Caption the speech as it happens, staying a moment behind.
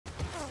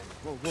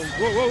Whoa, whoa,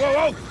 whoa, whoa,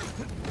 whoa,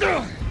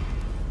 whoa!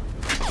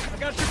 I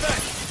got your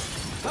back.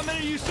 How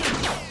many you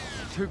see?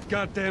 Too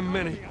goddamn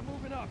many. I'm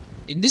moving up.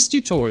 In this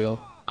tutorial,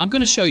 I'm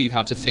going to show you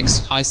how to fix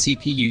high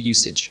CPU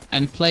usage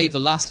and play The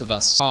Last of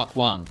Us Part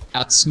 1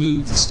 at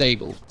smooth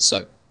stable.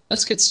 So,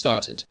 let's get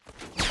started.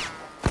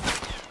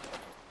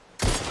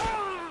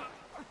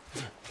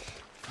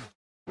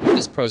 For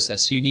this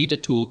process, you need a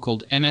tool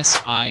called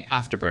MSI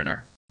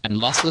Afterburner and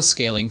Lossless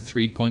Scaling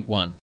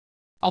 3.1.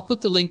 I'll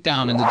put the link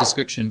down in the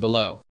description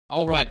below.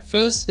 Alright,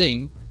 first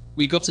thing,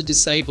 we got to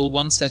disable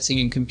one setting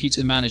in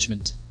computer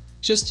management.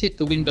 Just hit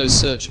the Windows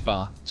search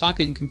bar, type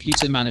in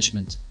computer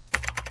management,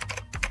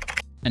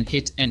 and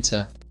hit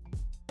enter.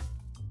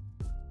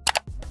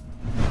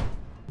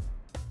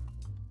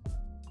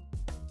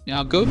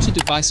 Now go to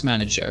device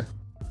manager,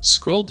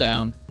 scroll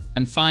down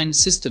and find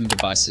system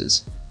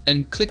devices,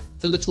 then click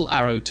the little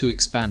arrow to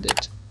expand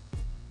it.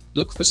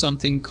 Look for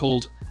something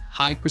called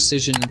high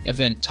precision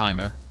event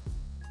timer,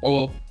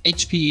 or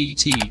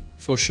HPET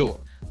for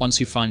short. Once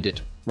you find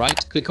it,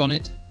 right click on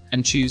it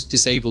and choose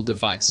disable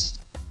device.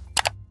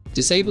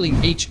 Disabling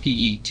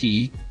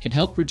HPET can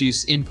help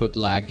reduce input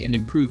lag and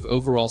improve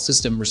overall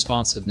system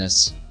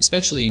responsiveness,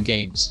 especially in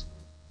games.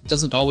 It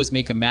doesn't always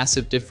make a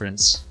massive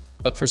difference,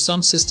 but for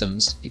some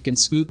systems, it can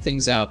smooth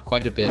things out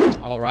quite a bit.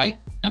 Alright,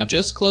 now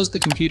just close the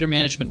computer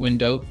management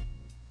window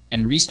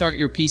and restart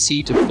your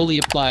PC to fully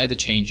apply the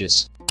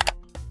changes.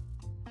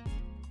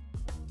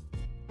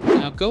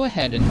 Now go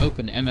ahead and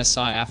open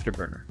MSI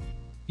Afterburner.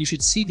 You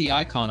should see the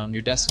icon on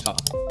your desktop.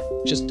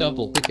 Just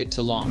double click it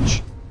to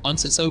launch.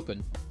 Once it's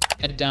open,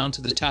 head down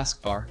to the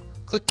taskbar,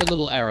 click the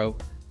little arrow,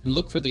 and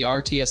look for the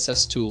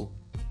RTSS tool.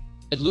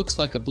 It looks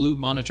like a blue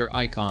monitor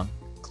icon.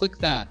 Click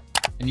that,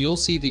 and you'll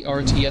see the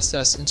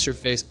RTSS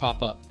interface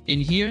pop up. In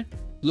here,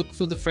 look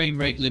for the frame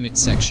rate limit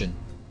section.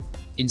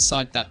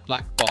 Inside that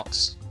black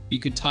box, you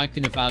can type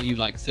in a value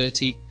like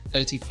 30,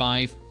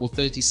 35, or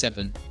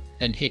 37,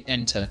 and hit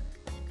enter.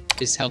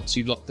 This helps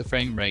you lock the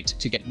frame rate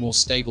to get more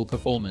stable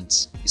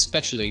performance,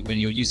 especially when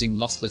you're using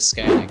lossless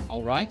scaling.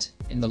 Alright,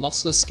 in the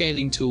lossless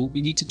scaling tool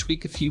we need to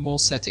tweak a few more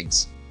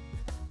settings.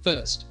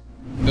 First,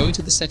 go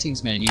into the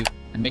settings menu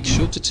and make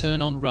sure to turn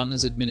on Run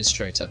as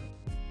Administrator.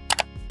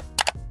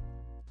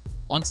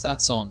 Once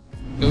that's on,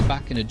 go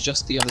back and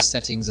adjust the other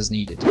settings as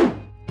needed.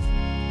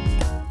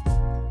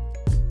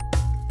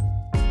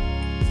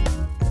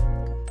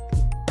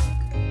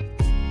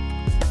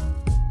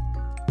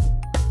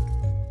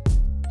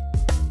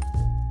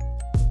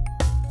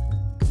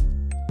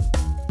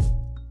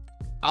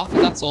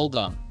 After that's all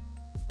done,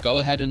 go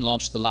ahead and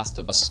launch The Last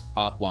of Us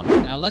Part 1.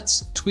 Now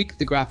let's tweak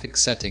the graphics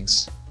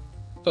settings.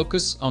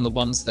 Focus on the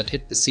ones that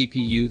hit the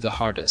CPU the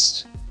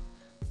hardest.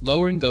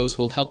 Lowering those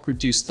will help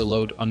reduce the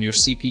load on your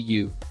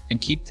CPU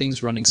and keep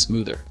things running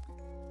smoother.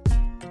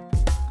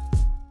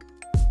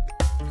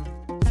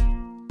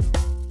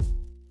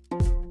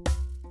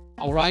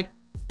 Alright,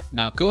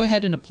 now go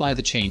ahead and apply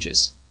the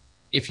changes.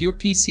 If your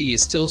PC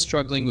is still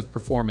struggling with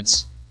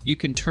performance, you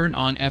can turn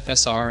on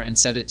FSR and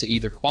set it to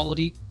either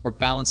quality or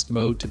balanced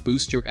mode to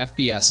boost your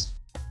FPS.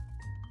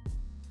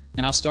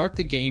 Now start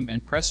the game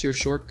and press your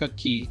shortcut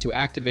key to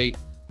activate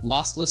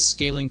Lossless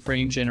Scaling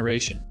Frame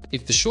Generation.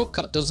 If the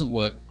shortcut doesn't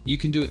work, you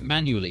can do it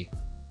manually.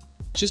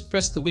 Just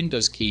press the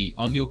Windows key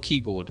on your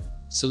keyboard,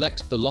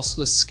 select the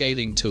Lossless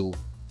Scaling tool,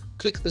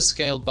 click the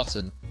Scale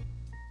button,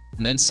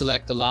 and then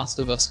select the Last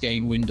of Us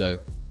game window.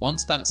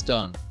 Once that's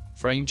done,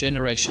 frame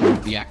generation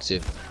will be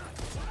active.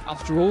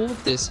 After all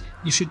of this,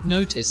 you should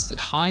notice that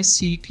high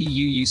CPU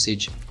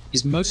usage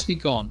is mostly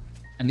gone,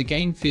 and the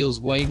game feels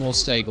way more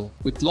stable.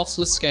 With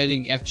lossless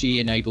scaling FG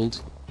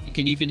enabled, you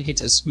can even hit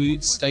a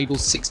smooth, stable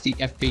 60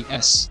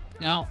 FPS.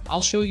 Now,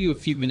 I'll show you a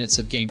few minutes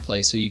of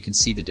gameplay so you can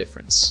see the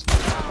difference.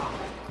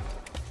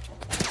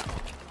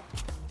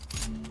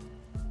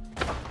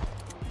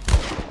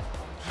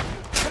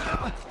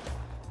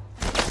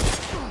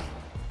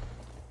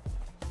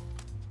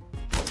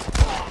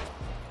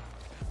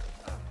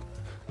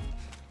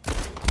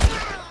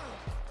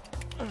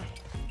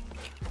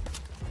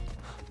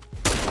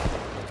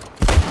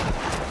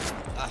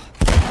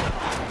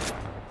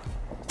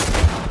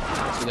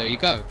 So there you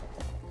go.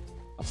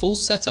 A full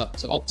setup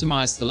to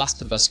optimize The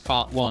Last of Us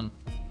Part 1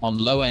 on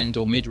low-end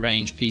or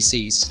mid-range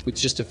PCs. With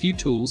just a few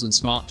tools and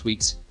smart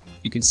tweaks,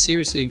 you can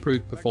seriously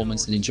improve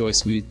performance and enjoy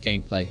smooth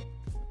gameplay.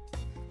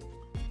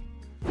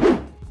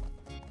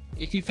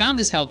 If you found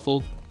this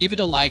helpful, give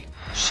it a like,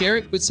 share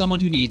it with someone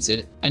who needs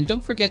it, and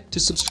don't forget to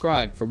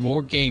subscribe for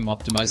more game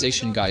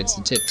optimization guides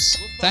and tips.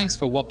 Thanks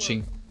for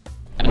watching,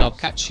 and I'll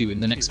catch you in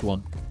the next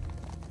one.